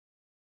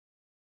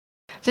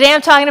Today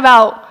I'm talking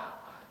about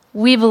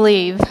we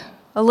believe,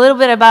 a little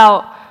bit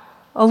about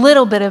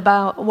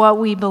what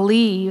we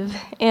believe.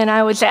 And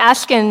I was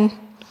asking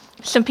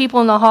some people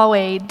in the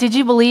hallway, did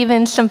you believe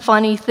in some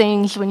funny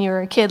things when you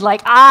were a kid?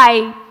 Like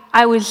I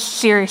was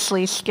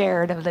seriously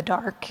scared of the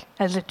dark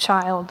as a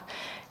child.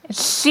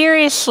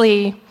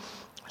 Seriously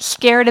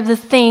scared of the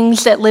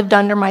things that lived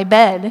under my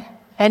bed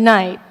at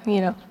night,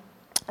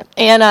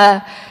 And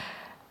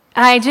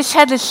I just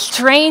had this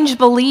strange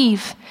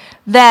belief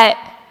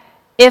that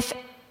if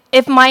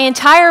my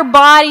entire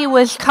body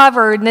was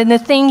covered, then the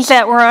things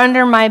that were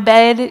under my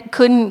bed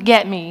couldn't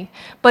get me.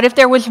 But if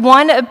there was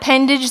one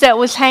appendage that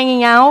was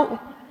hanging out,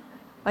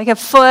 like a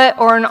foot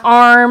or an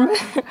arm,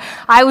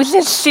 I was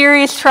in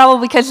serious trouble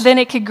because then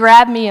it could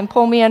grab me and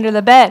pull me under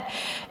the bed.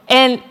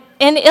 And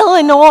in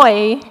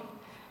Illinois,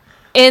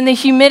 in the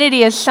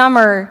humidity of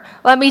summer,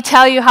 let me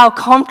tell you how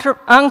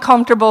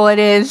uncomfortable it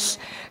is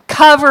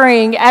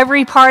covering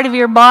every part of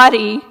your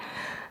body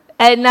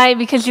at night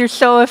because you're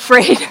so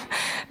afraid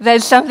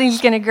that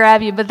something's going to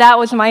grab you. But that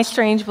was my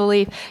strange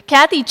belief.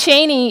 Kathy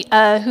Cheney,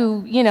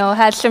 who,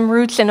 had some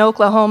roots in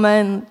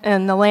Oklahoma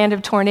and the land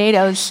of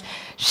tornadoes,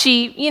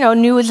 she,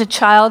 knew as a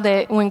child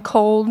that when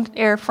cold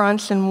air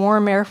fronts and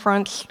warm air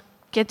fronts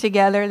get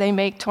together, they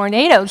make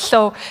tornadoes.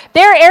 So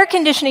their air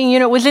conditioning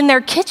unit was in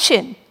their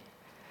kitchen.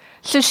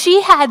 So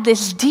she had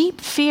this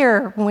deep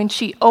fear when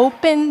she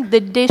opened the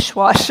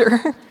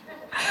dishwasher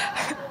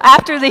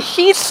after the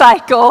heat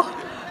cycle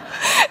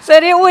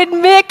that it would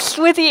mix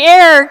with the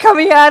air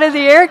coming out of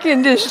the air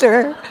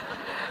conditioner.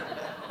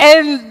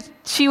 And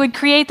she would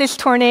create this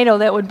tornado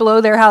that would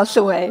blow their house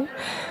away.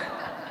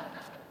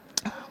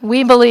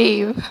 We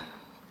believe.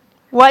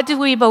 What do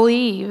we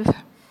believe?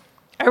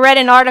 I read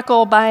an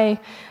article by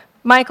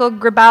Michael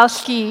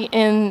Grabowski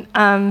in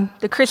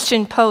the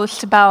Christian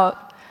Post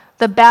about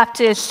the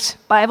Baptist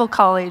Bible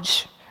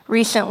College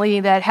recently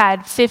that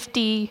had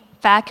 50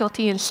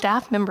 faculty and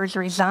staff members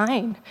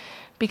resign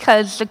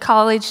because the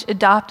college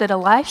adopted a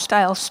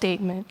lifestyle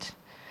statement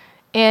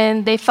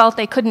and they felt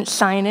they couldn't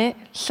sign it,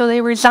 so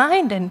they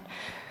resigned. And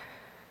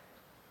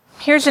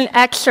here's an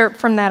excerpt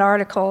from that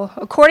article.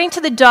 According to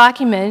the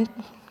document,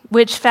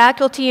 which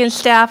faculty and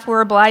staff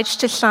were obliged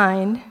to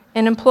sign,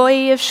 an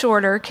employee of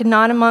Shorter could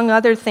not, among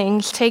other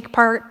things, take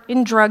part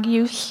in drug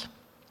use,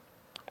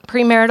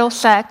 premarital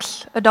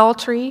sex,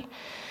 adultery,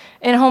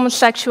 and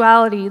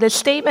homosexuality. The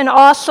statement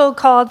also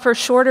called for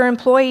Shorter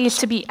employees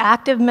to be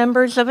active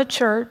members of a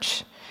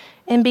church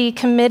and be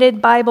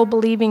committed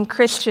Bible-believing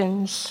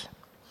Christians.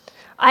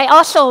 I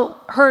also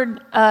heard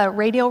a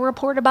radio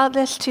report about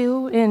this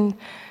too, and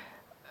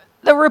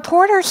the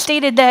reporter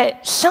stated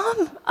that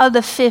some of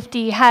the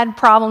 50 had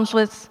problems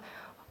with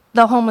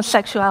the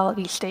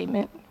homosexuality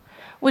statement,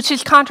 which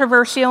is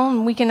controversial,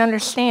 and we can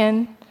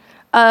understand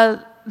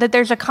that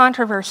there's a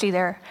controversy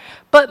there.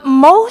 But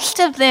most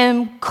of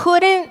them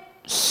couldn't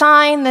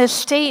sign this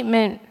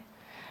statement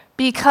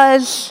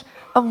because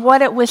of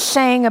what it was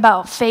saying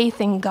about faith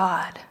in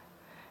God.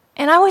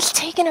 And I was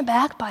taken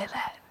aback by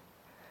that.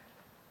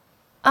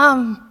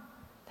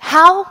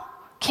 How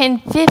can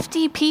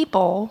 50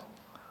 people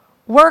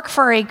work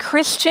for a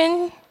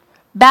Christian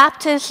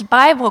Baptist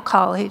Bible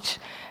college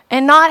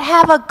and not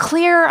have a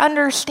clear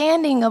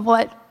understanding of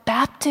what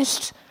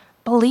Baptists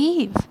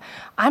believe?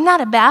 I'm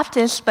not a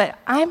Baptist, but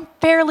I'm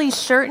fairly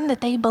certain that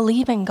they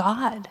believe in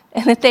God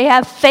and that they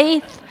have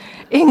faith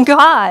in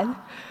God.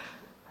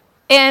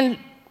 And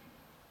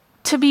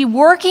to be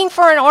working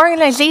for an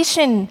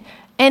organization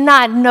and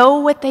not know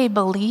what they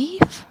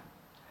believe,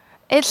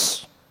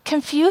 it's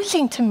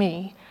confusing to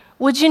me.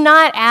 Would you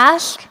not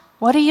ask,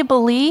 what do you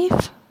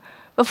believe,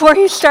 before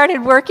you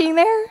started working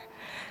there?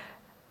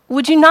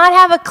 Would you not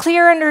have a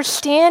clear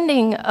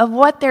understanding of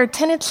what their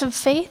tenets of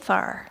faith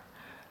are,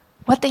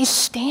 what they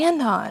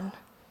stand on?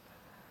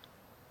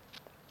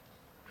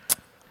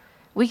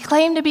 We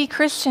claim to be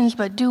Christians,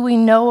 but do we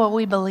know what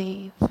we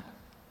believe?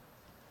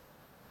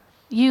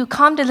 You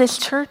come to this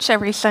church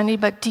every Sunday,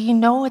 but do you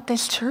know what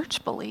this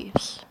church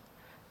believes?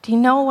 Do you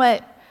know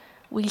what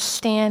we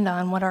stand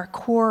on, what our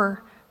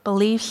core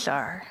beliefs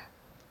are?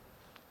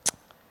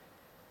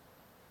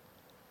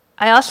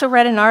 I also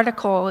read an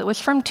article, it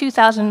was from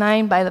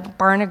 2009 by the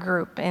Barna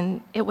Group,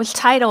 and it was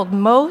titled,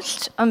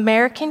 "Most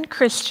American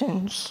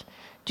Christians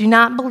Do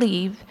Not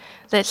Believe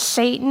That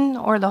Satan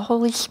or the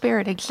Holy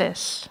Spirit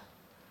Exists."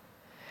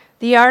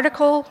 The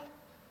article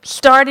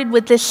started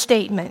with this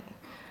statement: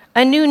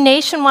 a new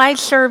nationwide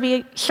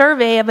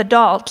survey of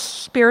adults'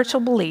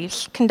 spiritual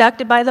beliefs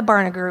conducted by the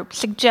Barna Group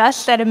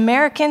suggests that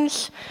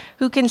Americans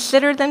who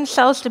consider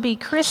themselves to be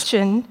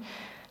Christian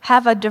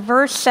have a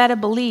diverse set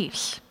of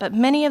beliefs, but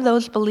many of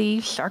those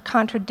beliefs are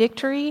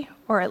contradictory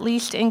or at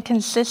least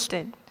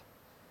inconsistent.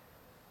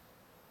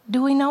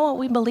 Do we know what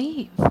we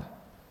believe?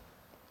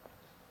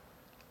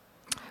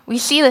 We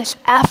see this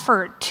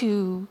effort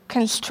to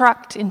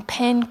construct and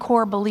pen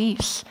core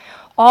beliefs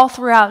all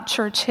throughout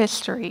church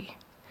history.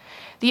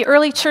 The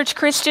early church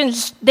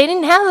Christians, they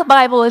didn't have the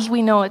Bible as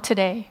we know it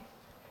today.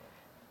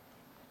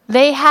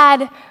 They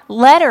had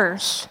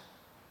letters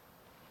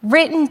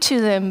written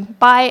to them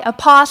by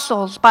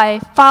apostles, by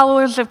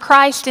followers of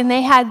Christ, and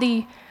they had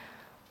the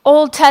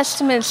Old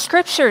Testament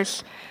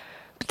scriptures,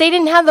 but they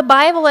didn't have the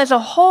Bible as a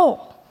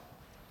whole.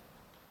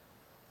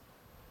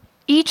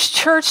 Each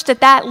church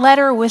that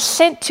letter was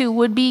sent to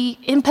would be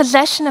in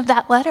possession of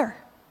that letter.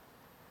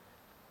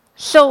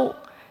 So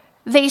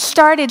they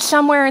started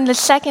somewhere in the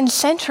 2nd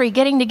century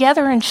getting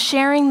together and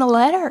sharing the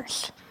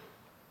letters.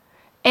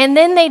 And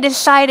then they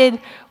decided,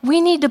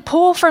 we need to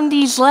pull from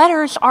these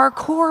letters our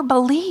core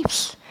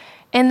beliefs.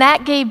 And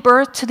that gave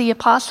birth to the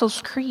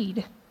Apostles'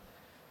 Creed.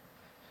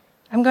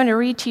 I'm going to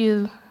read to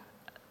you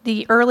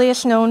the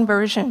earliest known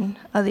version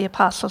of the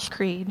Apostles'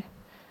 Creed.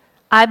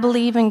 I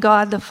believe in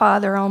God the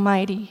Father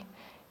Almighty,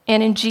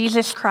 and in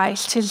Jesus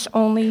Christ, his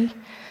only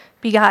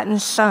begotten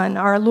Son,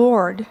 our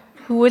Lord,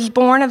 who was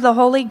born of the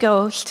Holy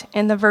Ghost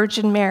and the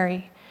Virgin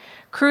Mary,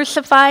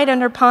 crucified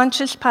under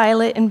Pontius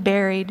Pilate and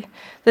buried.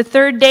 The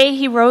 3rd day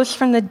he rose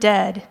from the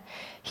dead.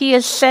 He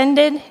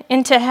ascended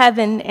into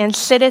heaven and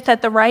sitteth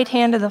at the right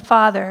hand of the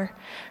Father.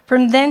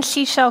 From thence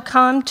he shall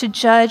come to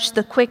judge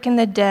the quick and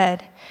the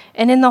dead.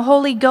 And in the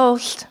Holy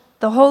Ghost,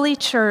 the Holy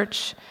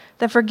Church,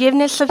 the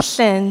forgiveness of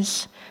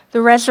sins,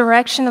 the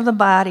resurrection of the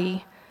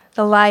body,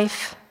 the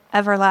life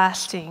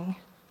everlasting.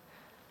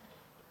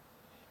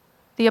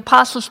 The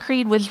Apostles'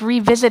 Creed was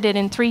revisited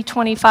in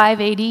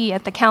 325 AD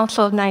at the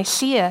Council of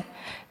Nicaea.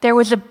 There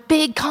was a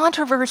big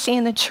controversy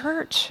in the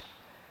church.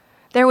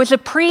 There was a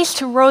priest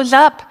who rose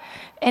up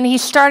and he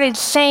started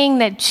saying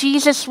that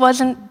Jesus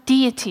wasn't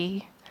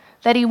deity,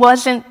 that he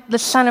wasn't the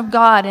Son of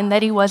God, and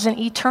that he wasn't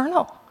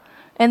eternal.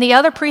 And the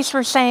other priests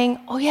were saying,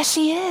 oh, yes,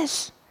 he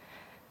is.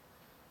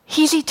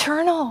 He's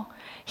eternal.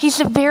 He's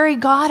the very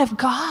God of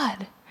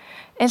God.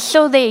 And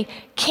so they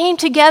came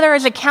together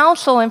as a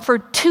council, and for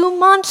 2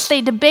 months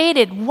they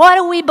debated, what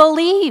do we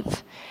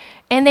believe?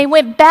 And they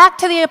went back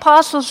to the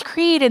Apostles'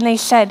 Creed and they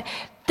said,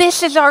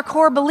 this is our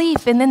core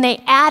belief. And then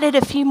they added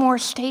a few more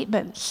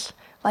statements,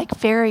 like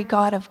very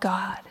God of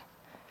God.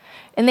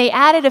 And they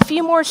added a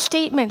few more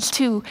statements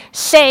to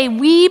say,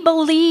 we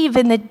believe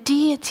in the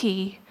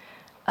deity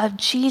of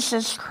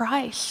Jesus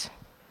Christ.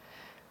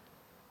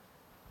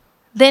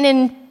 Then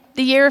in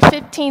the year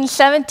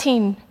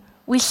 1517,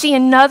 we see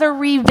another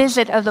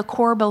revisit of the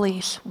core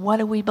beliefs. What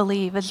do we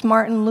believe? As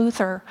Martin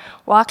Luther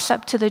walks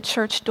up to the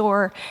church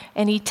door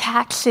and he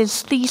tacks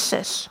his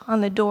thesis on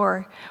the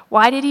door.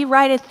 Why did he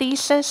write a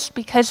thesis?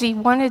 Because he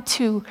wanted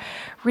to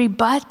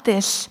rebut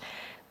this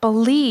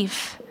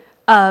belief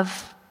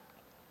of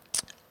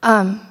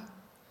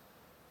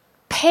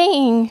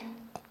paying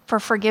for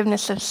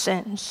forgiveness of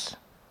sins.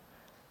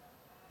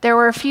 There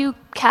were a few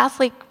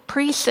Catholic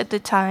priests at the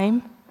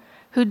time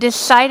who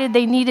decided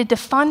they needed to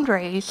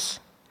fundraise.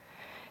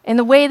 And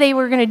the way they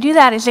were going to do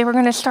that is they were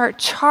going to start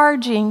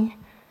charging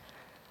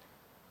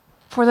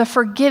for the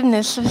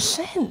forgiveness of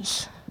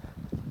sins.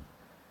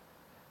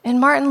 And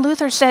Martin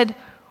Luther said,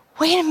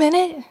 wait a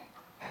minute.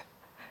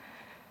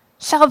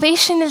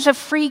 Salvation is a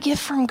free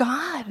gift from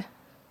God.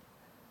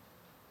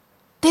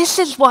 This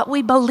is what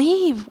we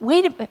believe.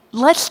 Wait a minute.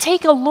 Let's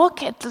take a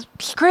look at the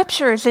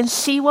scriptures and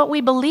see what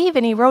we believe.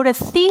 And he wrote a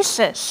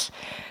thesis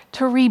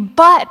to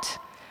rebut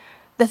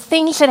the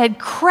things that had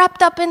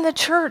crept up in the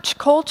church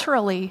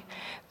culturally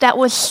that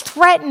was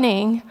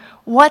threatening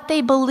what they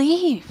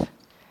believe.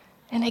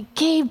 And it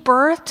gave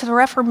birth to the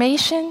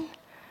Reformation,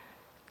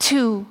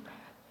 to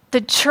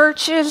the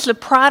churches, the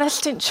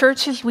Protestant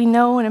churches we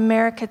know in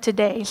America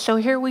today. So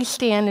here we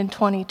stand in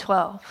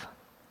 2012.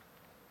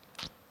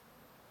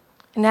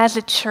 And as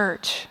a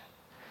church,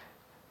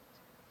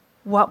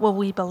 what will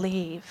we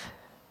believe?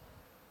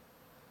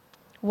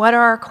 What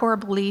are our core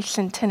beliefs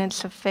and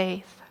tenets of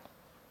faith?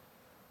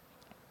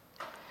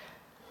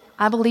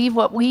 I believe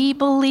what we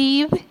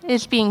believe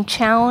is being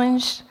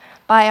challenged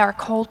by our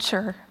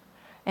culture,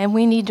 and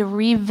we need to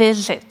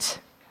revisit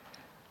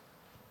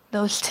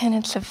those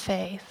tenets of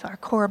faith, our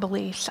core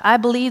beliefs. I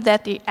believe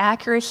that the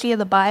accuracy of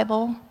the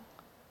Bible,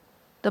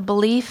 the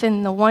belief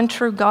in the one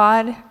true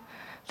God,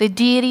 the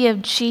deity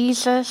of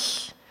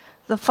Jesus,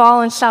 the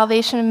fall and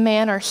salvation of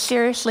man are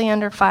seriously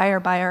under fire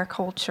by our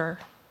culture.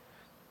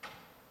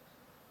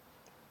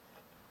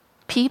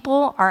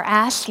 People are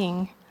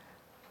asking,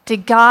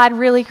 did God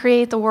really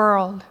create the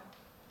world?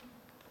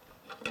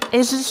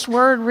 Is this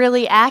word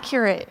really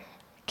accurate?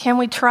 Can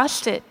we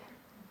trust it?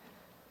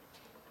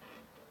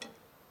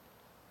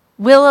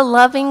 Will a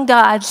loving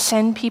God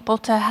send people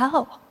to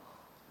hell?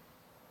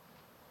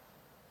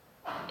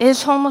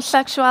 Is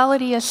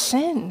homosexuality a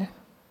sin?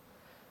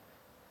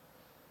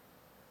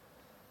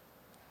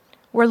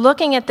 We're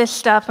looking at this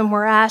stuff and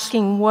we're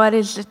asking, what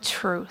is the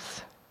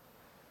truth?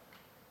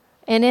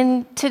 And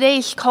in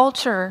today's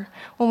culture,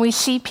 when we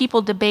see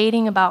people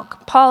debating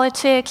about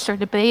politics or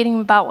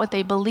debating about what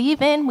they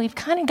believe in, we've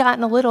kind of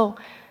gotten a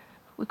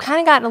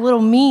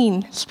little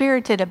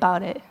mean-spirited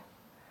about it.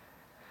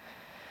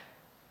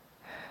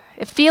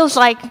 It feels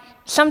like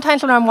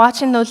sometimes when I'm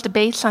watching those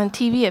debates on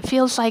TV, it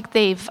feels like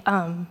they've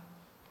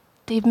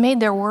made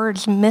their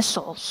words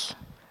missiles,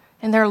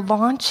 and they're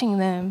launching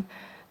them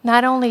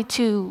not only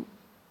to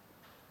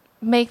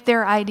make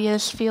their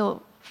ideas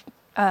feel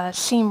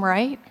seem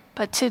right,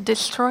 but to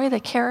destroy the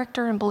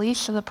character and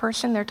beliefs of the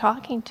person they're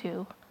talking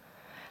to?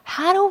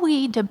 How do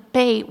we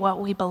debate what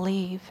we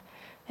believe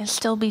and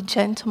still be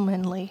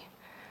gentlemanly?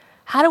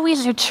 How do we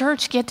as a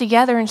church get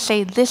together and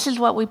say, this is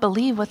what we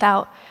believe,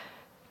 without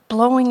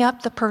blowing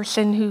up the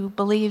person who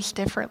believes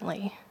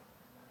differently?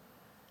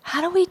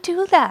 How do we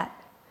do that?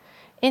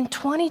 In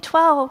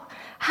 2012,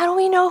 how do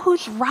we know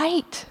who's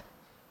right?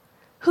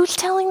 Who's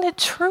telling the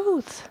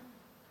truth?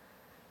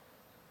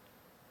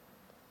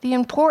 The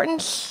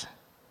importance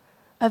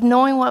of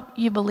knowing what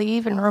you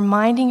believe and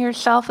reminding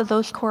yourself of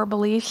those core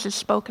beliefs is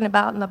spoken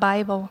about in the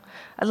Bible.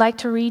 I'd like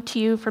to read to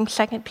you from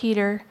 2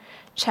 Peter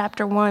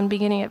chapter 1,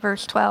 beginning at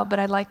verse 12, but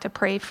I'd like to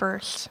pray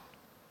first.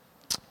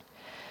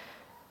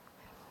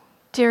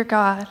 Dear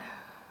God,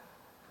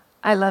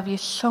 I love you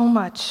so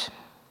much,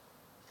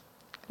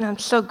 and I'm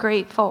so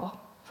grateful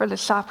for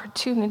this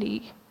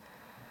opportunity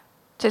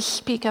to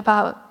speak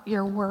about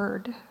your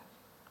word.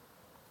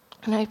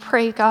 And I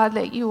pray, God,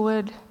 that you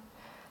would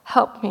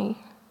help me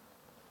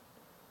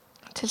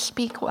to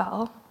speak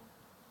well,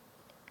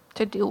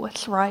 to do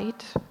what's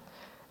right.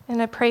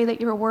 And I pray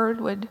that your word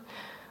would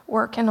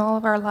work in all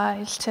of our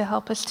lives to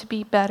help us to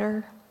be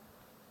better,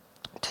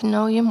 to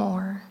know you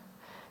more.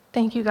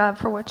 Thank you, God,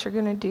 for what you're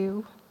going to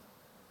do.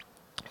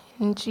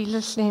 In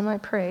Jesus' name I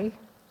pray.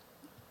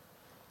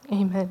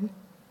 Amen.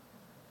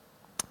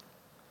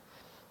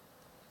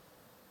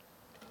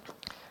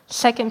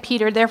 2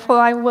 Peter, therefore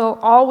I will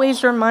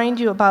always remind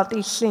you about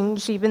these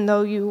things, even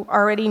though you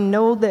already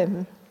know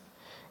them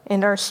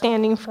and are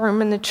standing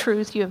firm in the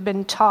truth you have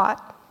been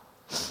taught.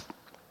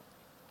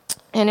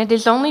 And it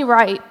is only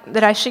right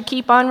that I should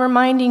keep on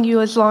reminding you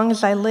as long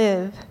as I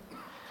live.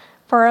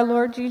 For our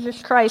Lord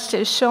Jesus Christ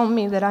has shown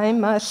me that I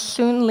must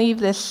soon leave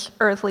this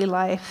earthly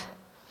life.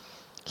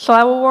 So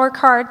I will work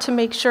hard to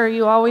make sure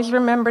you always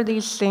remember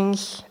these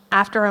things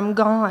after I'm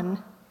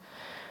gone.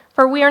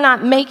 For we are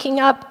not making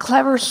up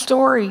clever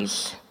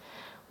stories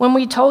when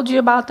we told you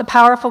about the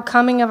powerful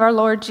coming of our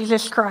Lord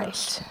Jesus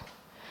Christ.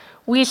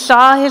 We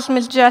saw his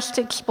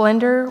majestic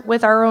splendor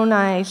with our own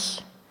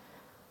eyes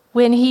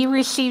when he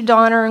received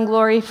honor and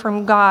glory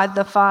from God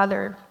the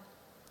Father.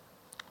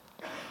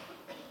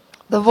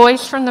 The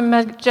voice from the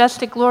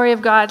majestic glory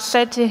of God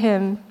said to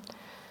him,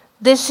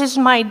 "This is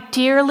my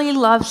dearly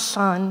loved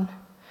Son,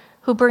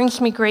 who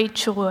brings me great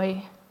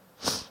joy."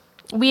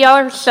 We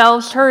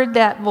ourselves heard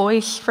that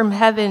voice from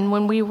heaven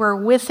when we were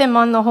with him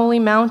on the holy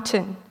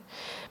mountain.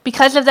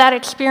 Because of that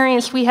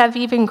experience, we have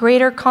even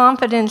greater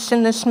confidence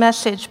in this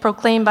message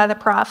proclaimed by the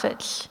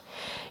prophets.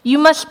 You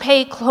must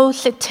pay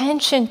close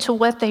attention to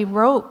what they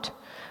wrote,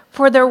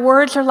 for their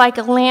words are like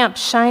a lamp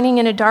shining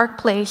in a dark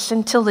place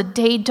until the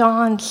day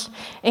dawns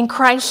and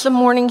Christ the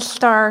morning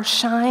star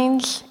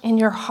shines in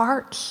your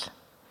hearts.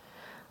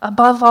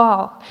 Above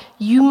all,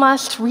 you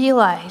must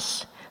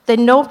realize that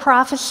no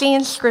prophecy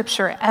in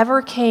Scripture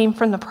ever came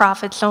from the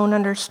prophet's own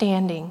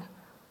understanding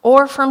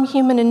or from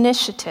human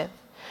initiative.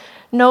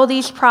 No,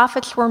 these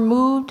prophets were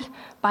moved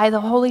by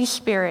the Holy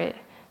Spirit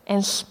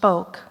and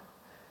spoke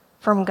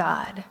from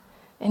God.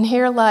 And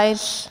here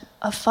lies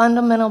a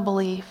fundamental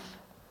belief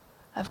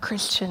of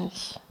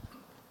Christians,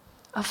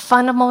 a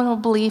fundamental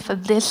belief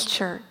of this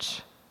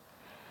church,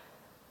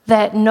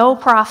 that no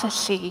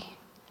prophecy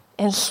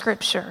in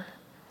Scripture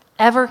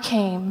ever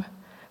came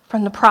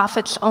from the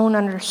prophet's own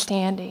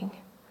understanding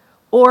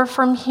or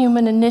from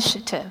human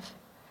initiative.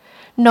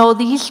 No,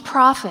 these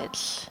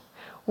prophets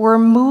were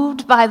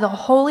moved by the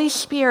Holy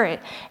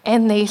Spirit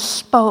and they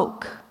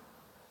spoke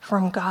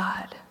from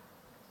God.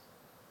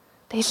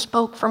 They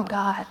spoke from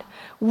God.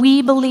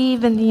 We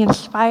believe in the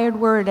inspired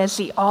word as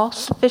the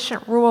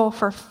all-sufficient rule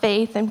for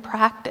faith and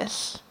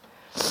practice.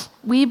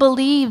 We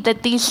believe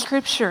that these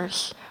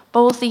scriptures,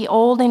 both the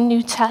Old and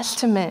New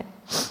Testament,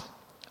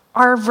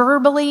 are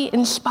verbally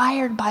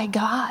inspired by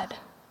God.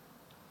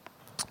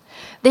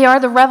 They are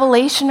the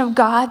revelation of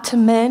God to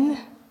men.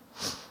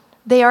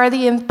 They are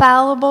the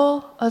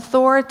infallible,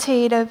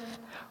 authoritative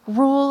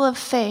rule of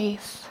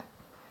faith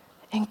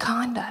and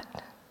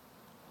conduct.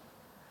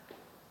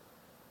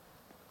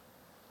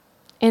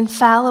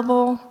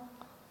 Infallible,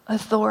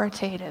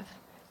 authoritative.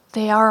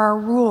 They are our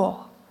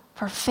rule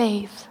for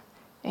faith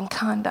and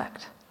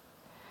conduct.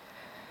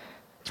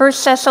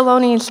 1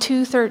 Thessalonians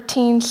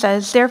 2:13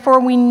 says, "Therefore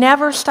we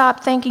never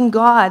stop thanking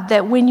God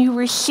that when you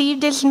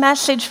received his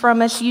message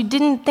from us, you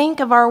didn't think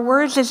of our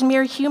words as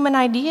mere human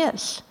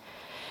ideas.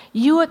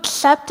 You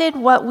accepted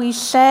what we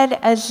said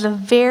as the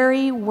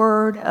very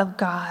word of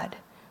God,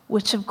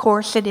 which of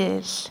course it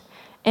is.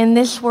 And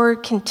this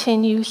word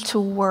continues to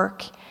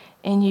work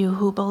in you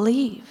who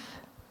believe."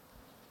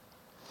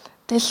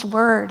 This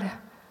word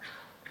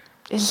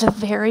is the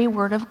very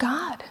word of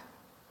God.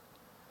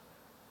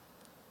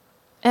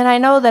 And I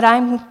know that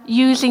I'm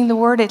using the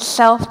word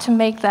itself to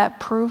make that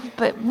proof,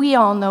 but we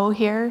all know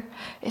here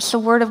it's the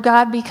word of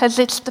God because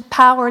it's the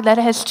power that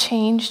has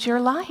changed your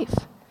life.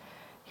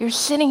 You're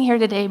sitting here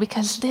today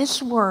because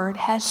this word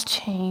has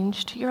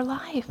changed your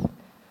life.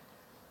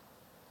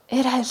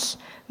 It has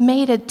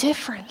made a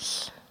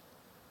difference.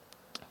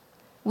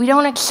 We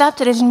don't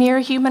accept it as mere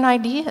human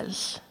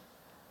ideas.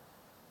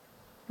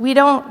 We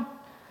don't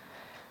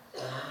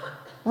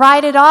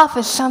write it off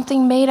as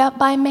something made up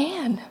by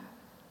man.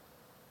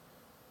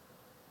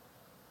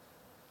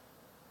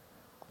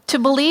 To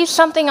believe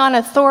something on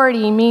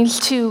authority means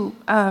to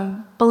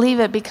believe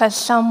it because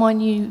someone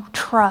you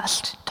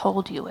trust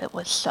told you it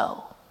was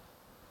so.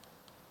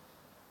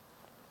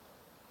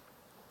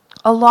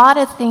 A lot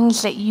of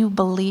things that you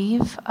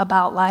believe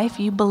about life,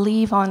 you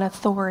believe on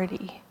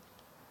authority.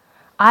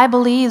 I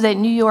believe that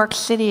New York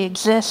City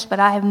exists, but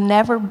I have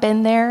never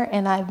been there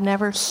and I've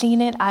never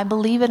seen it. I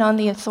believe it on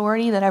the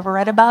authority that I've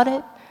read about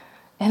it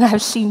and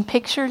I've seen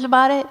pictures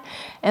about it.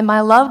 And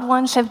my loved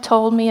ones have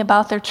told me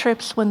about their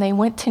trips when they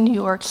went to New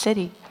York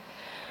City.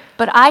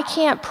 But I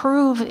can't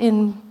prove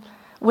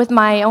with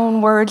my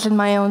own words and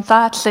my own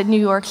thoughts that New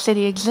York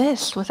City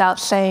exists without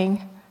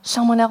saying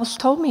someone else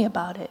told me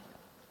about it.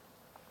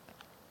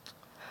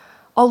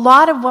 A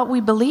lot of what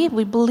we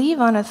believe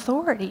on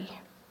authority.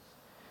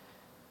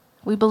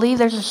 We believe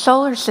there's a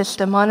solar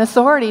system on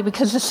authority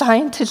because the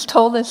scientists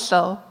told us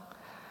so.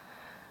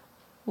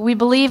 We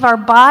believe our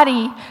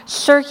body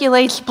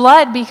circulates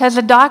blood because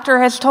a doctor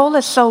has told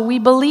us so. We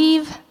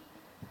believe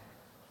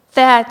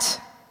that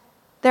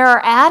there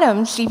are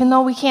atoms, even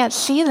though we can't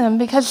see them,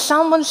 because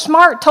someone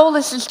smart told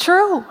us it's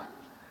true.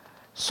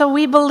 So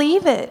we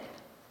believe it.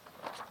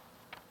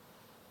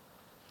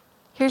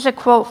 Here's a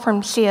quote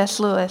from C.S.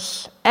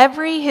 Lewis.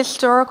 Every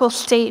historical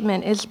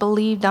statement is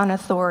believed on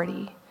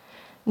authority.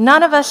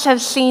 None of us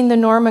have seen the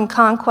Norman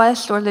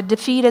Conquest or the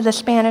defeat of the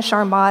Spanish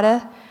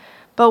Armada,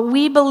 but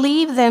we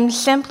believe them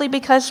simply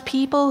because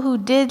people who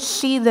did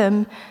see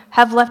them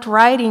have left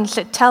writings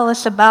that tell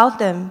us about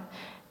them,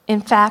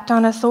 in fact,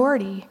 on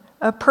authority.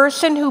 A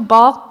person who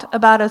balked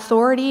about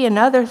authority and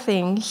other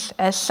things,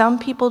 as some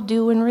people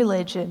do in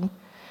religion,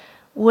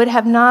 would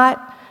have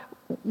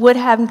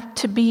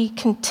to be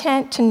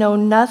content to know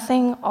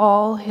nothing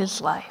all his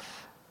life.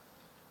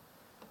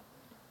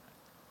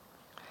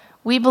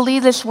 We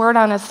believe this word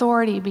on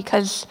authority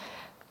because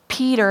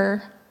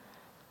Peter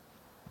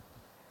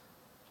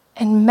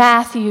and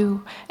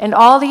Matthew and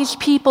all these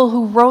people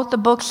who wrote the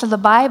books of the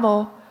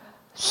Bible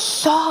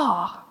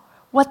saw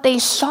what they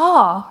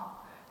saw,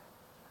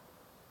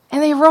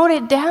 and they wrote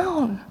it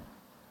down.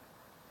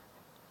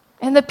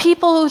 And the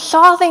people who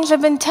saw things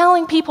have been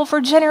telling people for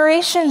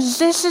generations,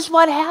 this is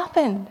what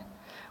happened.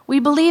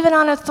 We believe it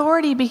on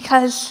authority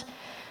because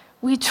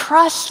we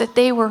trust that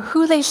they were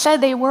who they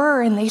said they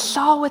were and they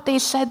saw what they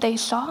said they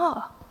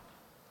saw.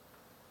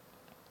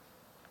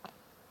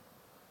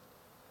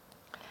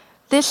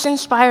 This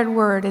inspired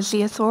word is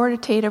the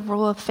authoritative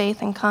rule of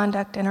faith and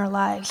conduct in our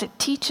lives. It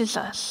teaches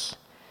us,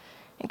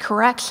 it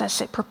corrects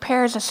us, it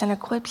prepares us and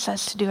equips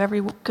us to do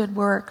every good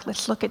work.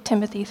 Let's look at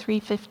Timothy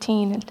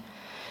 3:15.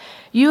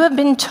 You have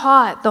been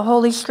taught the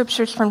Holy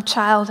Scriptures from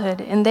childhood,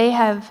 and they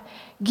have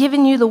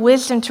given you the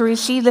wisdom to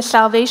receive the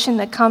salvation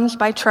that comes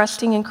by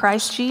trusting in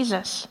Christ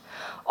Jesus.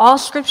 All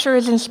Scripture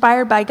is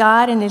inspired by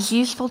God and is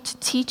useful to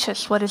teach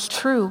us what is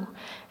true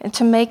and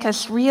to make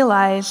us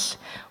realize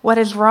what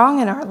is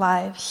wrong in our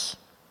lives.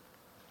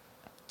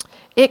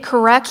 It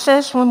corrects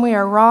us when we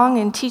are wrong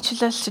and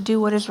teaches us to do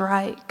what is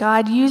right.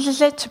 God uses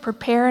it to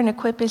prepare and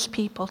equip his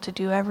people to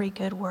do every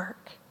good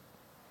work.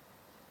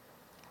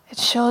 It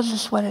shows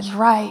us what is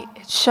right.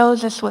 It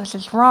shows us what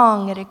is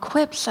wrong. It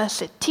equips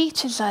us. It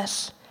teaches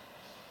us.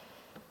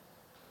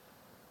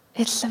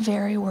 It's the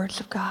very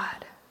words of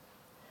God.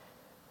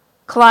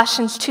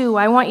 Colossians 2,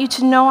 I want you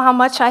to know how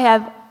much I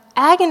have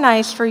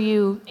agonized for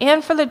you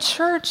and for the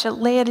church at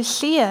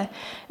Laodicea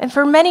and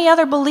for many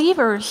other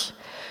believers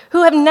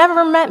who have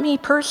never met me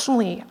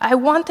personally. I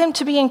want them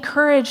to be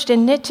encouraged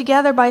and knit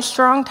together by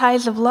strong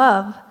ties of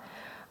love.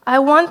 I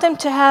want them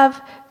to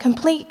have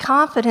complete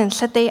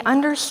confidence that they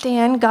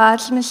understand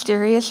God's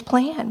mysterious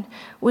plan,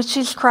 which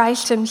is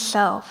Christ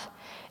himself.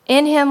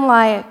 In him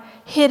lie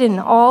hidden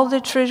all the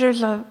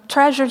treasures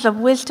of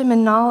wisdom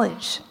and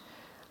knowledge.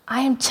 I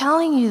am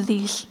telling you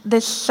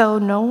this so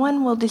no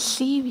one will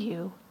deceive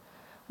you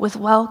with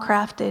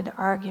well-crafted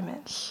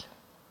arguments.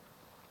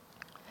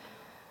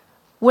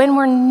 When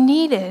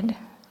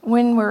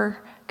we're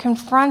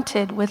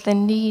confronted with the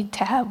need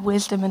to have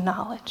wisdom and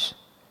knowledge,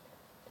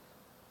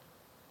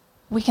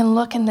 we can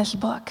look in this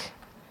book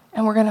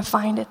and we're going to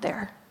find it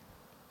there.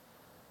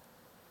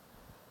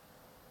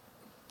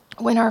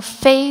 When our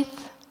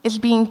faith is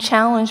being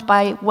challenged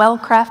by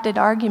well-crafted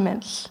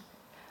arguments,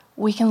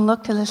 we can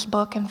look to this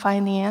book and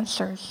find the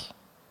answers.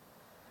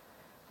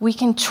 We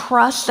can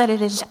trust that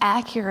it is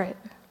accurate.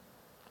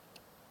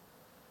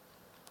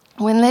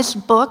 When this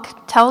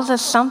book tells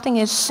us something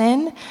is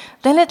sin,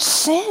 then it's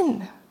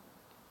sin.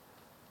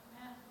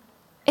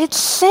 It's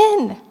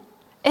sin.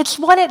 It's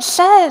what it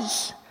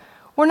says.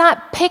 We're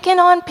not picking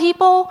on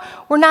people.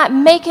 We're not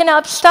making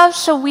up stuff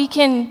so we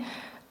can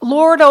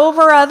lord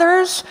over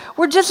others.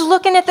 We're just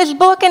looking at this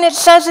book and it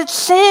says it's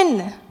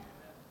sin.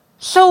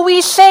 So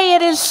we say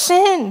it is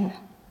sin.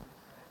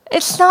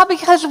 It's not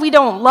because we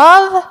don't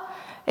love.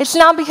 It's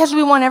not because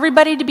we want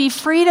everybody to be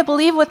free to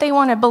believe what they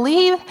want to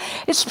believe.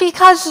 It's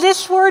because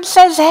this word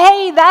says,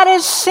 hey, that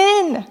is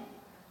sin.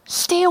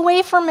 Stay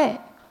away from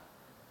it.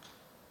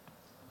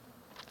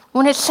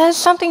 When it says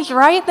something's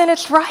right, then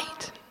it's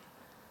right.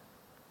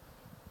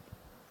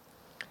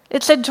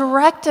 It's a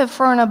directive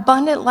for an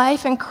abundant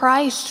life in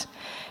Christ.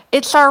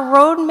 It's our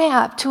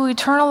roadmap to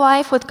eternal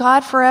life with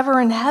God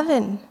forever in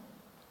heaven.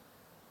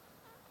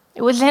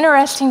 It was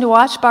interesting to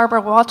watch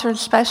Barbara Walters'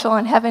 special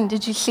on heaven.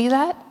 Did you see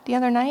that the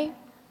other night?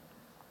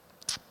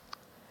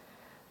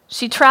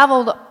 She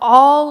traveled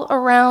all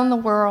around the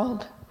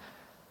world.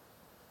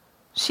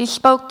 She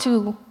spoke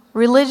to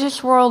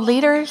religious world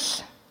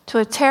leaders, to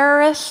a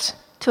terrorist,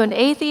 to an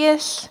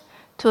atheist,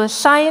 to a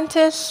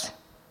scientist,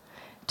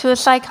 to a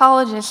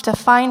psychologist to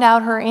find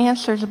out her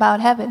answers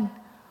about heaven.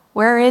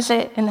 Where is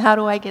it and how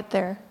do I get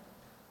there?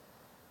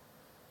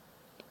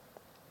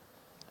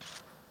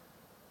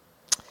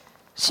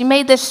 She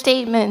made this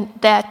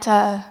statement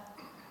that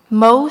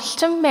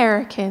most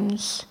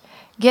Americans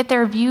get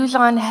their views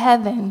on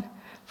heaven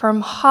from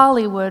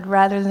Hollywood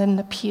rather than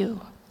the pew.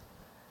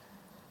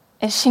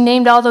 And she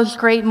named all those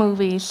great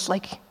movies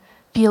like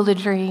Field of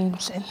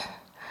Dreams and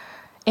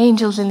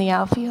Angels in the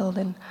Outfield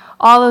and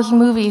all those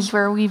movies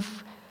where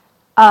we've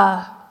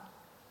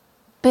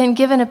been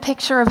given a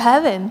picture of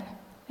heaven.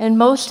 And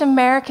most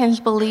Americans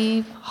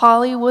believe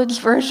Hollywood's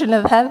version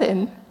of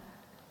heaven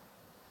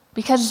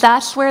because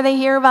that's where they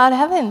hear about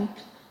heaven.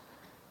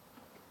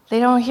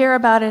 They don't hear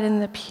about it in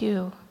the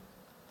pew.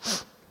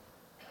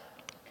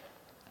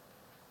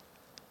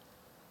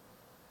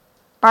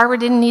 Barbara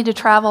didn't need to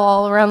travel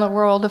all around the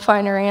world to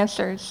find her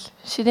answers.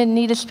 She didn't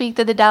need to speak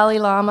to the Dalai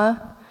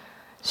Lama.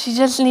 She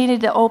just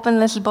needed to open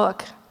this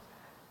book.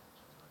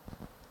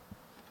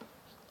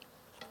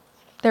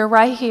 They're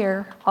right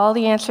here. All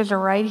the answers are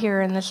right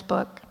here in this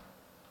book.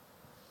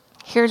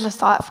 Here's a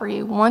thought for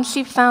you. Once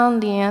you've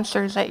found the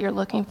answers that you're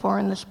looking for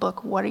in this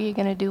book, what are you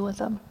going to do with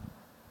them?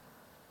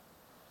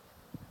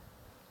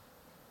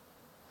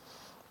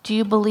 Do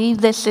you believe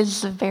this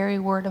is the very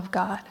Word of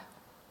God?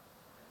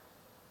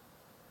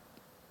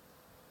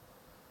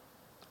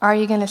 Are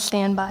you going to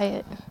stand by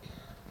it?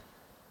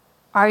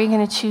 Are you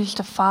going to choose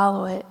to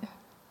follow it?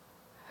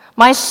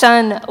 My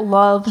son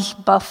loves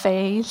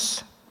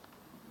buffets.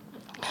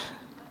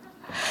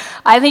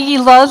 I think he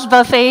loves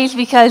buffets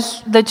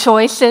because the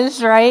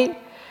choices, right?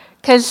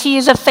 Because he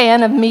is a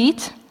fan of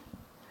meat.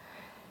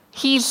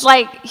 He's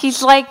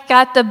like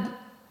got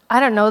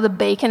the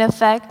bacon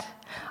effect.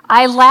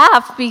 I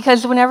laugh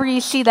because whenever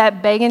you see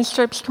that bacon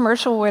strips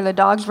commercial where the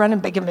dog's running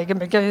bacon, bacon,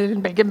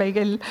 bacon, bacon,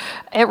 bacon,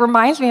 it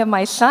reminds me of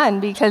my son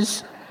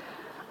because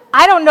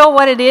I don't know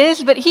what it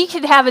is, but he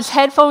could have his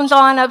headphones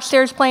on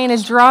upstairs playing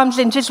his drums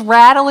and just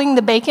rattling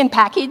the bacon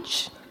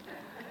package.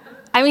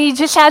 I mean, he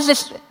just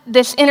has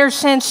this inner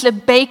sense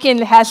that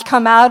bacon has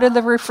come out of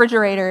the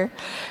refrigerator.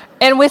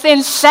 And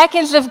within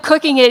seconds of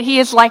cooking it, he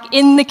is like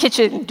in the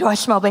kitchen. Do I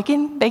smell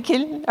bacon?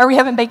 Bacon? Are we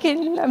having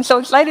bacon? I'm so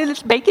excited,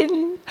 it's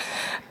bacon.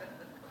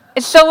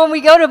 And so when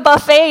we go to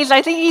buffets,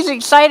 I think he's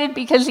excited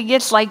because he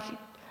gets like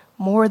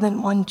more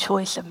than one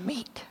choice of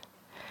meat.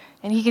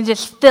 And he can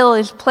just fill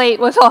his plate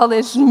with all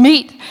this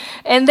meat.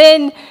 And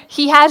then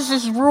he has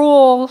his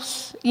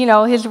rules,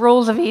 his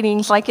rules of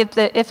eating. Like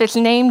if it's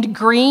named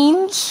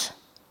greens,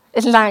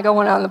 it's not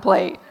going on the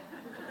plate.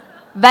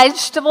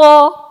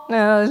 Vegetable,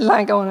 no, it's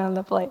not going on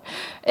the plate.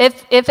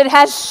 If it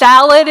has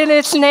salad in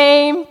its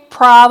name,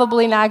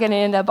 probably not going to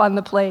end up on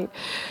the plate.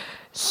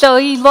 So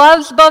he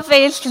loves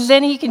buffets because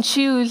then he can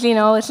choose,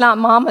 it's not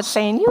mama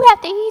saying, you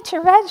have to eat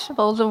your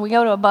vegetables. When we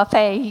go to a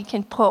buffet, he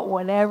can put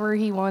whatever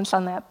he wants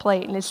on that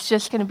plate, and it's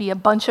just going to be a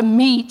bunch of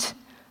meat.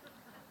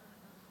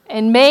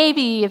 And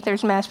maybe if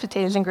there's mashed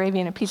potatoes and gravy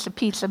and a piece of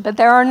pizza, but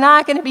there are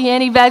not going to be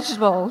any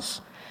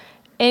vegetables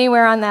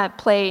anywhere on that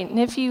plate. And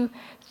if you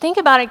think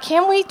about it,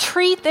 can we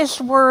treat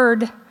this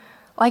word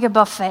like a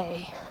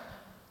buffet?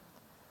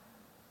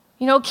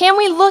 Can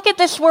we look at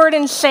this word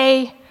and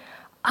say,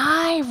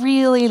 I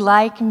really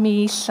like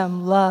me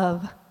some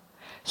love.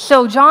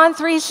 So John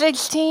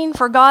 3:16,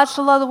 for God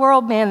so loved the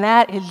world, man,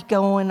 that is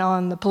going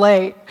on the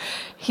plate.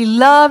 He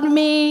loved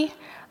me.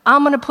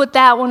 I'm going to put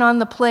that one on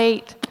the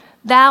plate.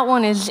 That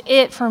one is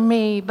it for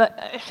me. But,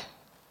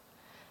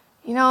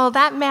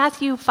 that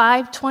Matthew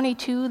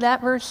 5:22,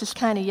 that verse is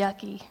kind of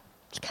yucky.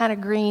 It's kind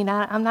of green.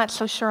 I'm not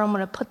so sure I'm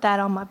going to put that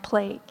on my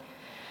plate.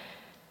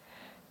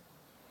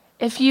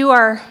 If you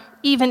are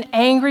even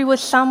angry with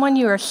someone,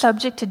 you are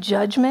subject to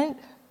judgment.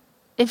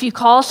 If you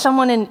call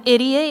someone an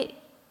idiot,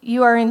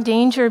 you are in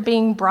danger of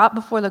being brought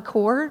before the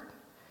court.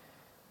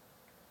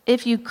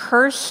 If you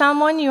curse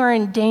someone, you are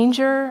in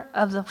danger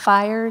of the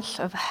fires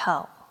of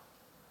hell.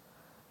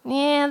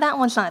 Yeah, that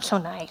one's not so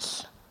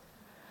nice.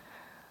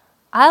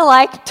 I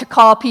like to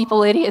call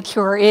people idiots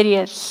who are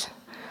idiots.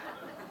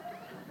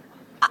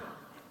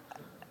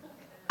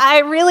 I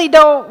really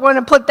don't want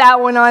to put that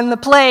one on the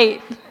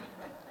plate.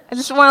 I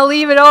just want to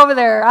leave it over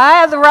there. I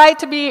have the right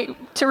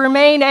to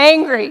remain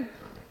angry.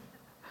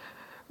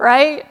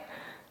 Right?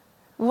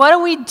 What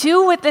do we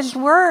do with this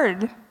word?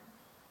 Do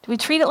we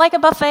treat it like a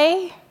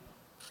buffet?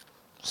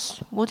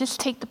 We'll just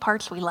take the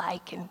parts we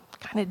like and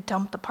kind of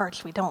dump the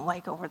parts we don't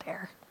like over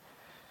there.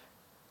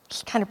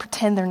 Just kind of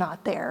pretend they're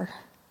not there.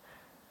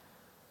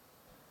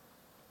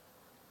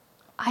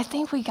 I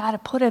think we got to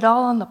put it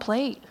all on the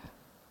plate.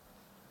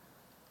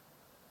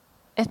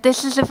 If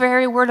this is the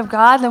very word of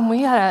God, then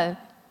we got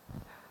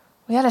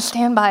to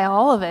stand by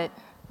all of it.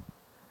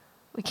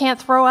 We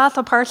can't throw out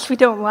the parts we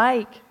don't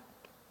like.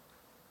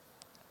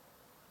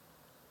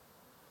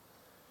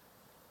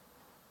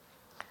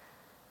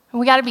 And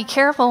we got to be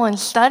careful in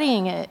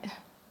studying it.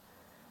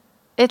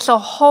 It's a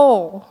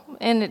whole.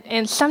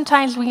 And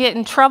sometimes we get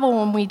in trouble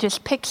when we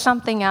just pick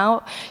something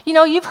out. You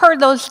know, you've heard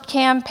those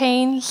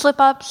campaign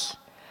slip-ups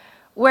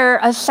where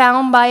a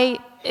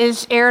soundbite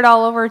is aired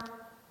all over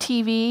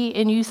TV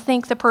and you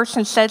think the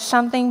person said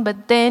something,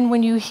 but then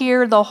when you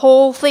hear the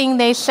whole thing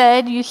they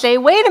said, you say,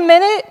 wait a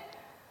minute,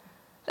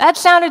 that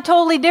sounded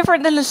totally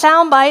different than the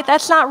soundbite.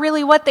 That's not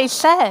really what they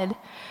said.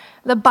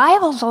 The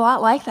Bible's a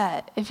lot like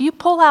that. If you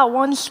pull out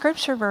one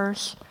scripture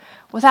verse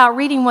without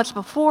reading what's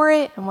before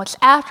it and what's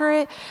after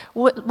it,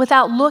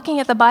 without looking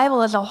at the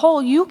Bible as a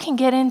whole, you can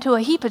get into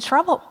a heap of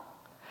trouble.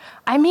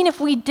 I mean, if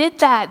we did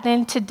that,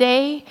 then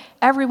today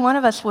every one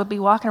of us would be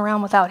walking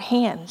around without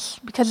hands,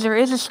 because there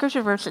is a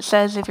scripture verse that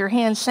says, if your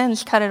hand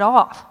sins, cut it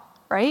off,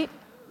 right?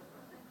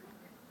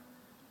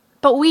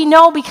 But we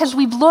know, because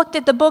we've looked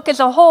at the book as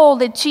a whole,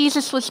 that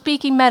Jesus was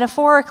speaking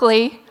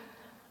metaphorically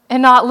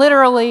and not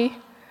literally.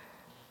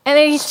 And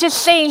then he's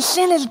just saying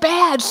sin is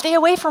bad, stay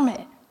away from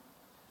it.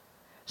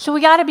 So we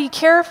got to be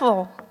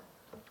careful.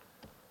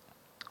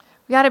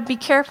 We got to be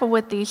careful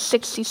with these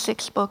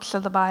 66 books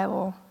of the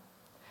Bible,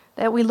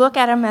 that we look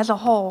at them as a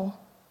whole.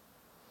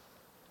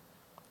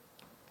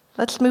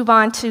 Let's move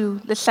on to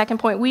the second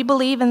point. We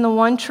believe in the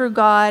one true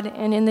God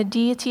and in the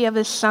deity of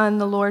his Son,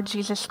 the Lord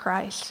Jesus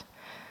Christ.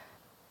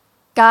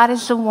 God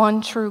is the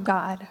one true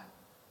God.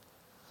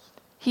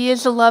 He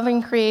is the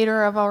loving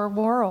creator of our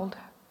world.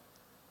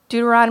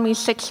 Deuteronomy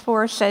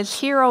 6:4 says,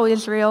 "Hear, O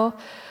Israel,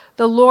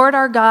 the Lord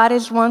our God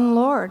is one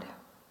Lord."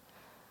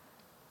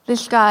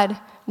 This God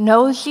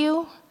knows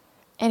you,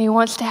 and he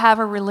wants to have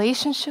a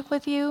relationship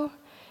with you.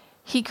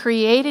 He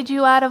created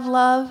you out of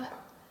love.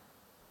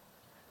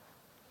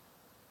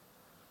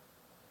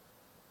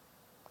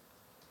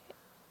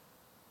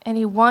 And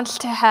he wants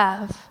to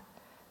have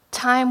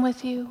time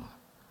with you.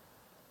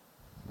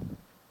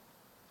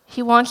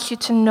 He wants you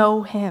to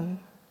know him.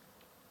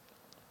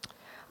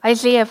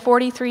 Isaiah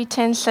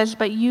 43:10 says,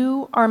 "But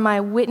you are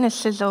my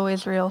witnesses, O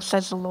Israel,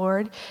 says the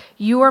Lord.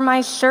 You are my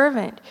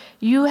servant.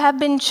 You have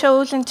been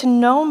chosen to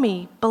know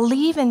me,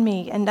 believe in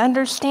me, and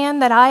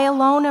understand that I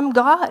alone am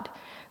God.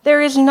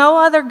 There is no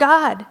other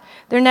God.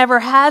 There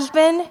never has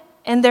been,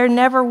 and there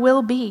never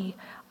will be.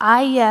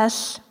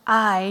 Yes,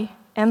 I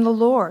am the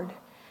Lord,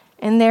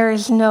 and there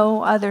is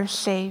no other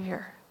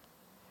Savior."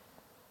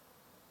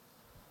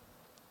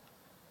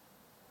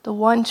 The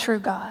one true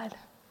God.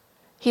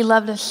 He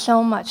loved us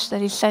so much that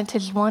he sent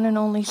his one and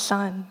only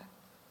Son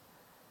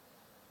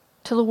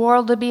to the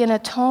world to be an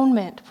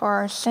atonement for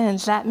our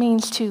sins. That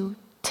means to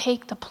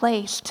take the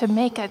place, to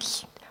make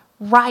us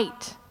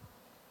right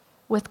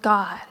with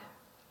God.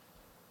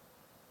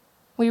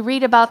 We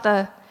read about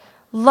the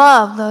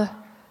love the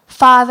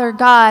Father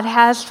God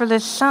has for the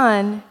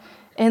Son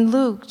in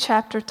Luke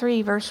chapter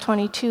 3, verse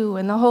 22.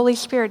 "And the Holy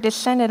Spirit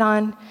descended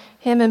on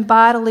him in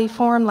bodily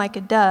form like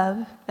a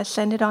dove,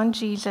 ascended on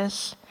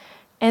Jesus.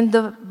 And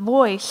the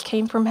voice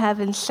came from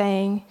heaven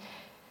saying,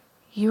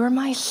 'You are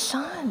my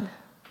Son,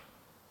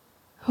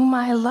 whom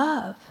I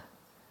love.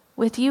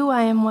 With you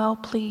I am well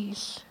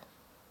pleased.'"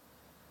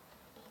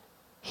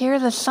 Here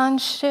the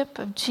sonship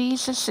of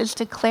Jesus is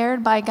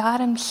declared by God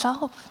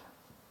himself.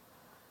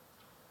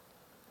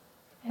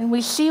 And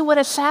we see what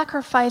a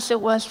sacrifice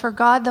it was for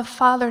God the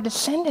Father to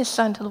send his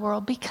Son to the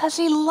world, because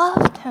he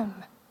loved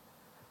him.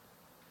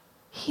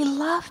 He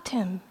loved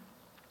him.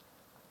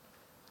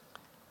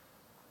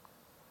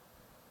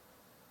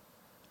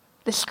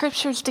 The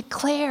scriptures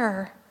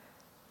declare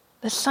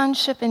the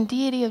sonship and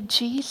deity of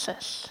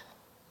Jesus.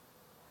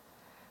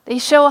 They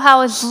show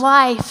how his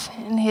life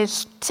and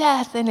his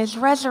death and his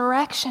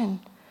resurrection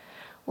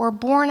were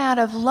born out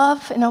of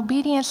love and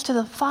obedience to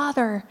the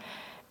Father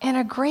and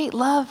a great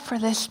love for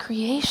this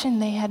creation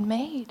they had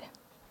made,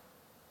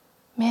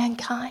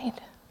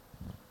 mankind.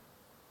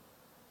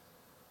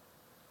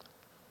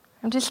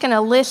 I'm just going to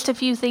list a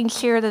few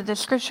things here that the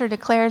scripture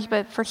declares,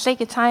 but for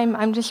sake of time,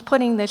 I'm just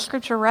putting the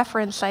scripture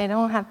reference. I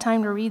don't have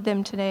time to read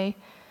them today.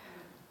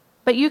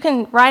 But you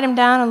can write them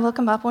down and look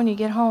them up when you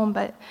get home.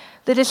 But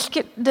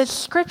the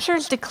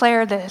scriptures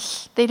declare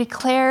this. They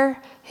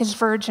declare his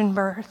virgin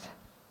birth.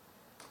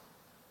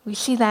 We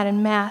see that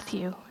in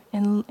Matthew,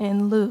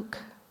 in Luke.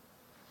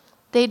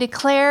 They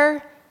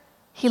declare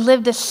he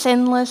lived a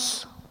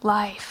sinless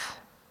life.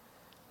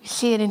 You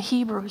see it in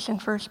Hebrews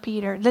and 1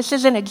 Peter. This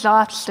isn't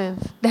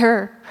exhaustive. There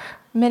are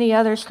many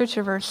other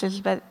scripture verses,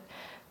 but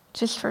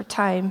just for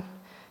time,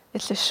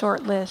 it's a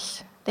short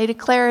list. They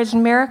declare his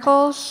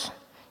miracles.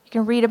 You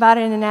can read about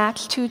it in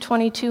Acts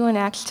 2:22 and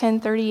Acts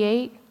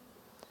 10:38.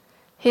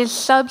 His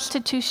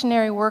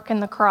substitutionary work in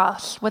the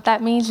cross. What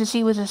that means is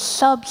he was a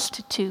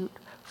substitute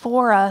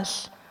for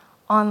us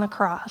on the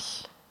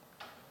cross.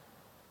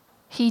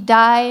 He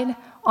died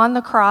on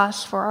the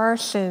cross for our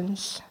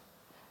sins.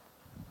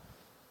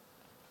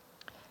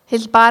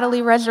 His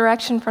bodily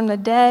resurrection from the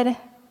dead,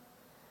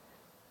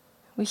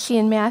 we see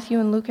in Matthew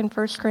and Luke and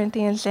 1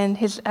 Corinthians, and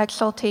his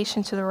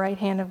exaltation to the right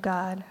hand of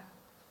God.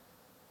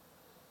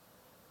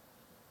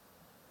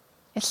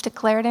 It's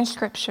declared in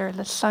Scripture,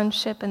 the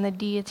sonship and the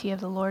deity of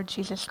the Lord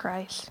Jesus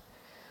Christ.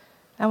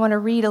 I want to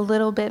read a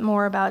little bit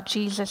more about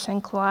Jesus in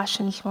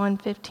Colossians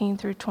 1:15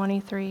 through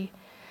 23.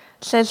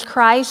 It says,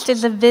 Christ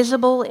is a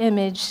visible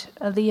image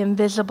of the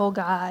invisible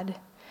God.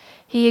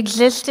 He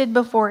existed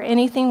before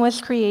anything was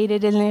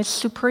created and is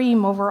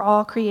supreme over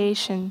all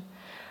creation.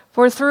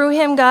 For through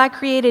him God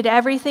created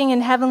everything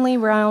in heavenly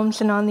realms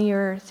and on the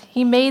earth.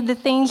 He made the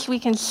things we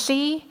can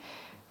see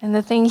and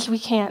the things we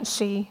can't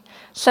see,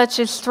 such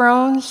as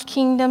thrones,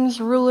 kingdoms,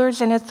 rulers,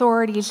 and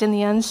authorities in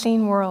the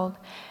unseen world.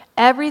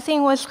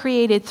 Everything was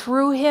created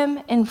through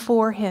him and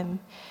for him.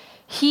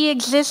 He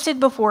existed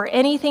before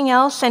anything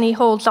else, and he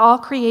holds all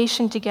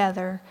creation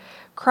together.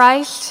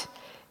 Christ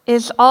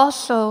is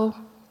also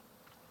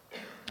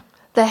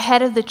the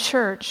head of the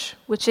church,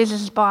 which is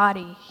his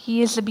body.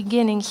 He is the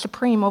beginning,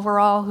 supreme over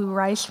all who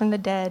rise from the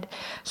dead.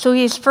 So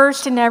he is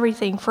first in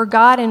everything, for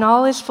God in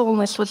all his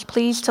fullness was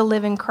pleased to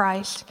live in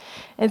Christ.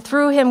 And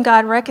through him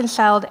God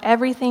reconciled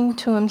everything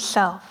to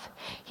himself.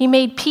 He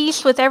made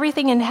peace with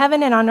everything in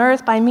heaven and on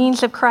earth by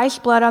means of Christ's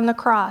blood on the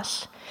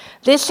cross.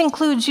 This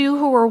includes you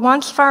who were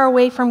once far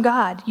away from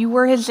God. You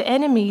were his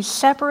enemies,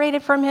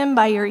 separated from him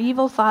by your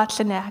evil thoughts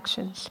and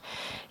actions.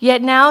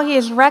 Yet now he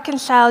has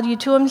reconciled you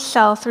to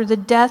himself through the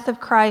death of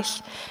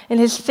Christ in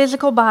his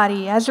physical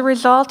body. As a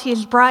result, he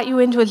has brought you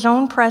into his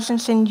own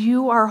presence, and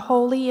you are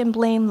holy and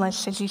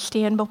blameless as you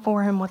stand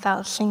before him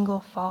without a single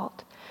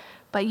fault.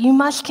 But you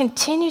must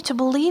continue to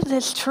believe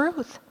this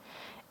truth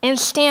and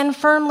stand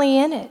firmly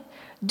in it.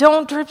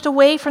 Don't drift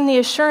away from the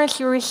assurance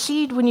you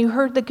received when you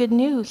heard the good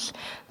news.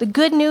 The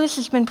good news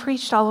has been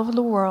preached all over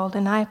the world,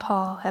 and I,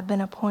 Paul, have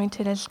been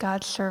appointed as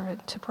God's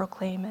servant to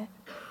proclaim it.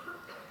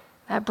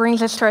 That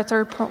brings us to our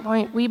third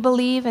point. We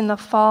believe in the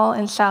fall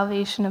and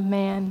salvation of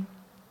man.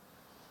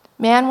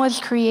 Man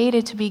was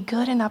created to be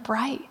good and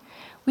upright.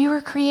 We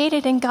were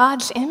created in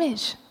God's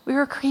image. We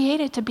were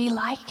created to be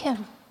like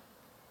him.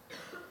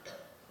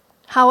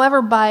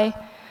 However, by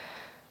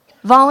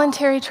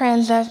voluntary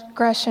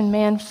transgression,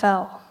 man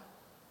fell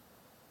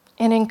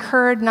and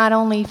incurred not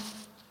only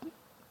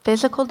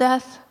physical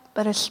death,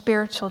 but a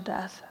spiritual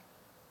death,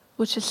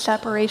 which is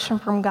separation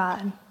from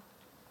God.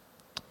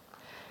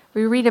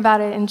 We read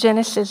about it in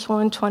Genesis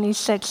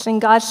 1:26. And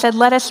God said,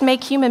 let us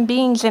make human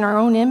beings in our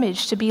own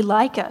image to be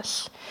like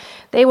us.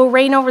 They will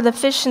reign over the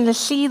fish in the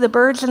sea, the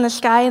birds in the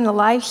sky, and the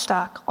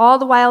livestock, all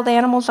the wild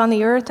animals on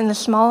the earth, and the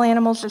small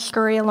animals that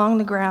scurry along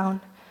the ground.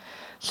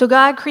 So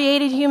God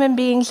created human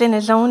beings in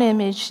his own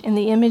image. In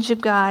the image of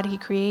God, he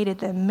created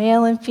them.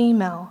 Male and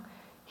female,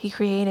 he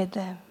created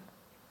them.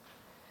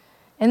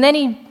 And then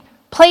he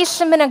placed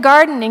them in a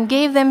garden and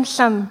gave them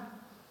some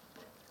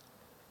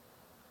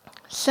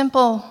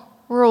simple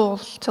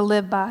rules to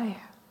live by.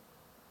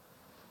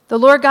 The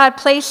Lord God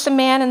placed the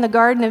man in the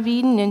Garden of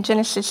Eden in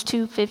Genesis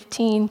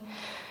 2:15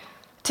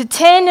 to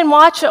tend and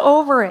watch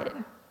over it.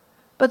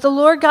 But the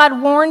Lord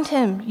God warned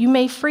him, you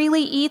may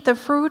freely eat the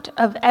fruit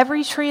of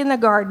every tree in the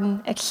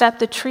garden except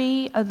the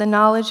tree of the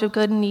knowledge of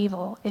good and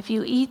evil. If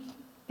you eat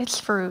its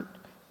fruit,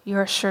 you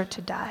are sure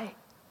to die.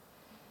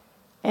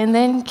 And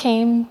then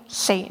came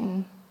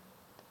Satan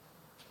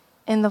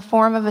in the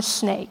form of a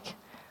snake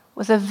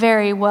with a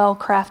very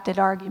well-crafted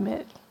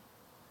argument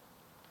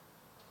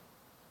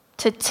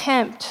to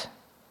tempt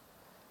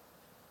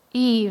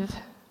Eve,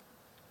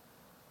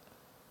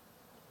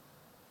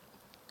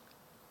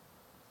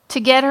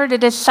 to get her to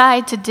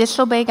decide to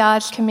disobey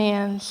God's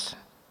commands.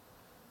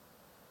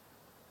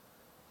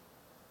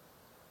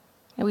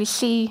 And we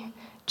see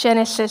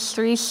Genesis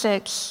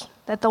 3:6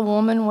 that the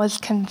woman was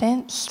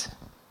convinced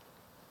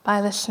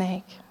by the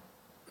snake.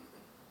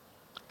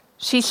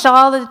 She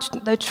saw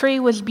that the tree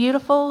was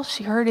beautiful.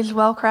 She heard his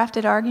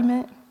well-crafted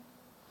argument.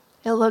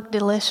 It looked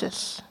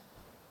delicious.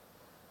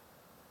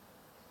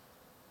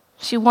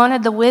 She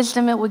wanted the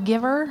wisdom it would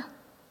give her,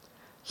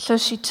 so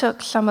she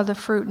took some of the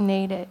fruit and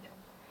ate it.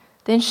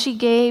 Then she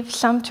gave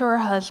some to her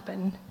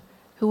husband,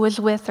 who was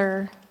with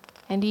her,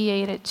 and he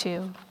ate it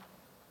too.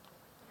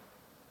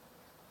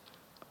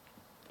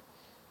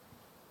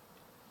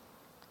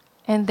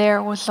 And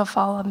there was the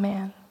fall of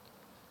man.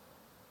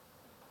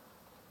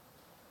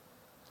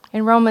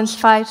 In Romans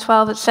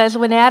 5:12 it says,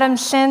 when Adam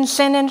sinned,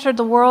 sin entered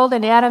the world,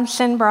 and Adam's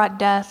sin brought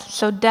death.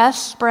 So death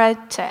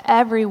spread to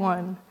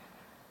everyone,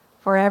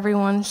 for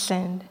everyone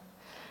sinned.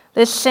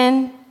 This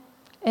sin,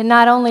 it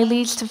not only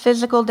leads to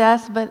physical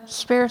death, but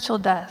spiritual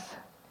death,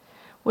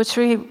 which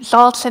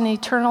results in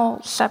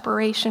eternal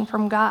separation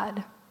from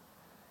God,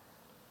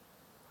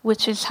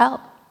 which is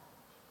hell.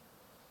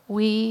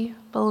 We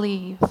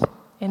believe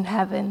in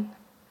heaven,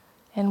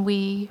 and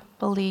we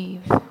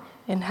believe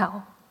in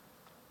hell.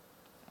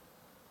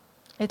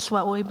 It's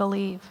what we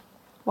believe.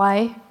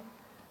 Why?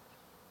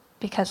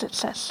 Because it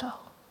says so.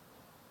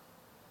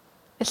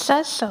 It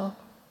says so.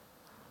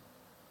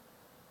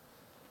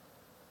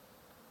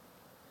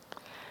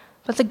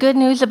 But the good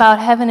news about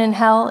heaven and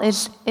hell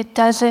is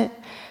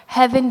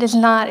heaven does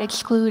not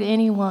exclude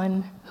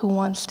anyone who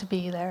wants to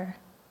be there.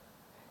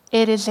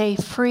 It is a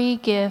free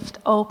gift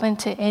open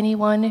to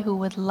anyone who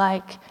would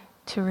like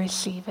to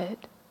receive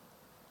it.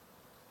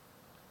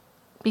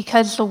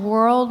 Because the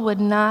world would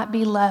not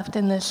be left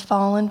in this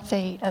fallen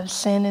fate of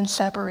sin and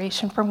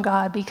separation from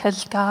God,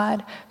 because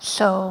God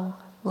so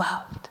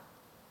loved.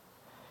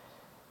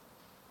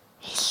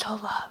 He so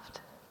loved.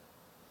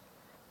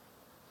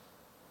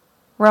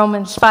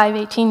 Romans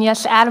 5:18,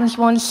 yes, Adam's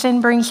one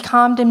sin brings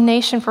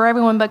condemnation for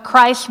everyone, but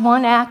Christ's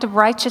one act of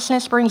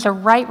righteousness brings a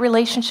right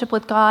relationship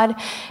with God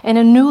and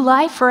a new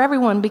life for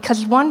everyone.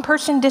 Because one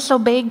person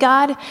disobeyed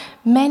God,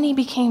 many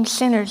became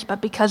sinners, but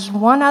because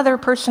one other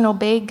person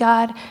obeyed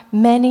God,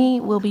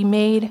 many will be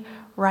made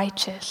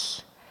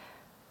righteous.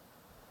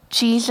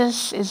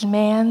 Jesus is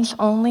man's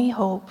only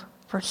hope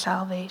for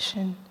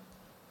salvation.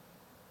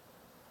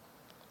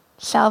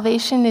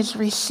 Salvation is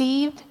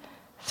received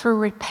through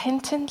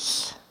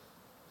repentance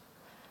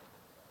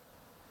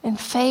and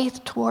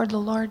faith toward the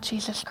Lord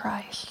Jesus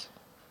Christ.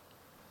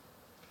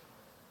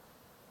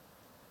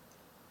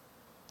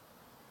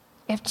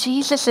 If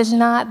Jesus is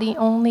not the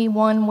only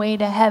one way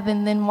to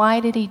heaven, then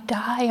why did he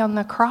die on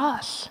the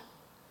cross?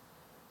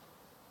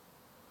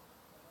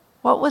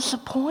 What was the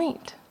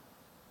point?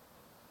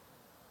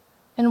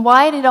 And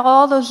why did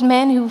all those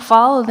men who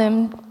followed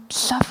him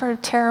suffer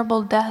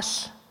terrible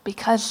deaths?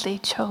 Because they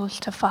chose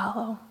to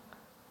follow.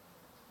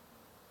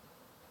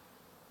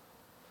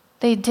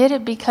 They did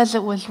it because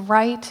it was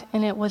right,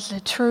 and it was the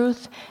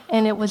truth,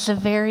 and it was the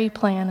very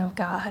plan of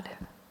God.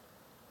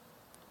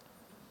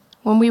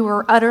 When we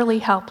were utterly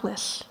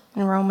helpless,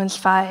 in Romans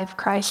 5,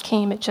 Christ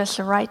came at just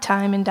the right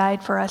time and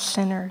died for us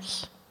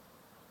sinners.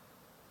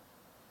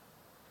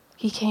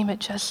 He came at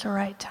just the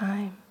right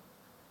time.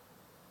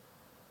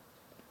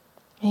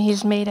 And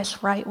he's made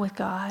us right with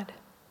God.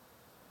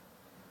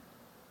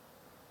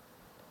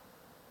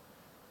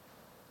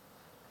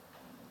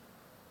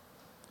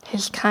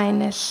 His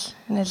kindness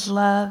and his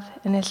love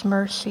and his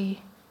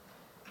mercy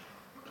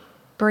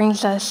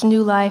brings us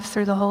new life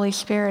through the Holy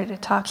Spirit.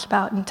 It talks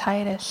about in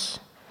Titus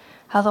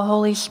how the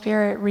Holy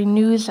Spirit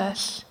renews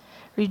us,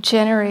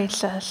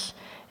 regenerates us.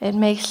 It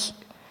makes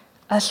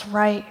us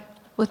right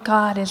with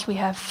God as we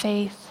have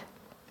faith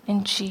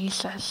in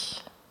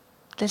Jesus.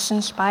 This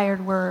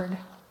inspired word.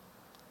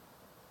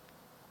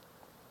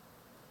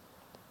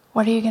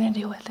 What are you going to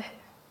do with it?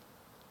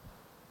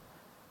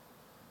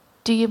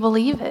 Do you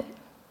believe it?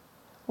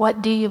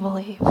 What do you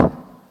believe?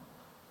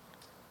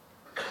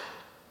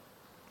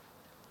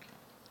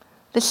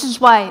 This is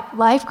why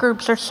life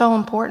groups are so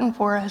important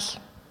for us.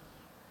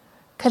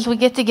 Because we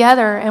get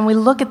together and we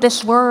look at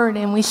this word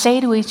and we say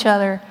to each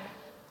other,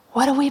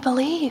 what do we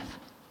believe?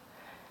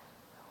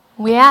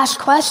 We ask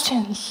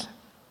questions.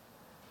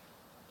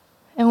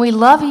 And we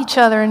love each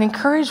other and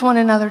encourage one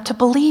another to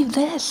believe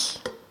this.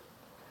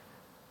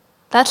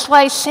 That's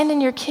why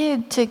sending your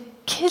kid to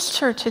kids'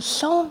 church is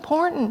so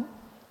important.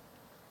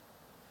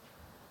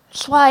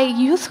 That's why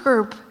youth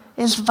group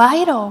is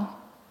vital.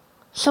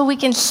 So we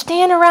can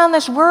stand around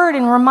this word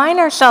and remind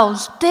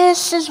ourselves,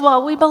 this is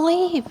what we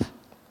believe.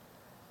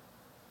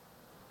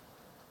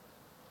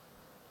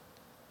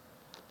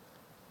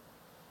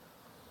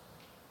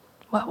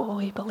 What will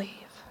we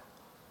believe?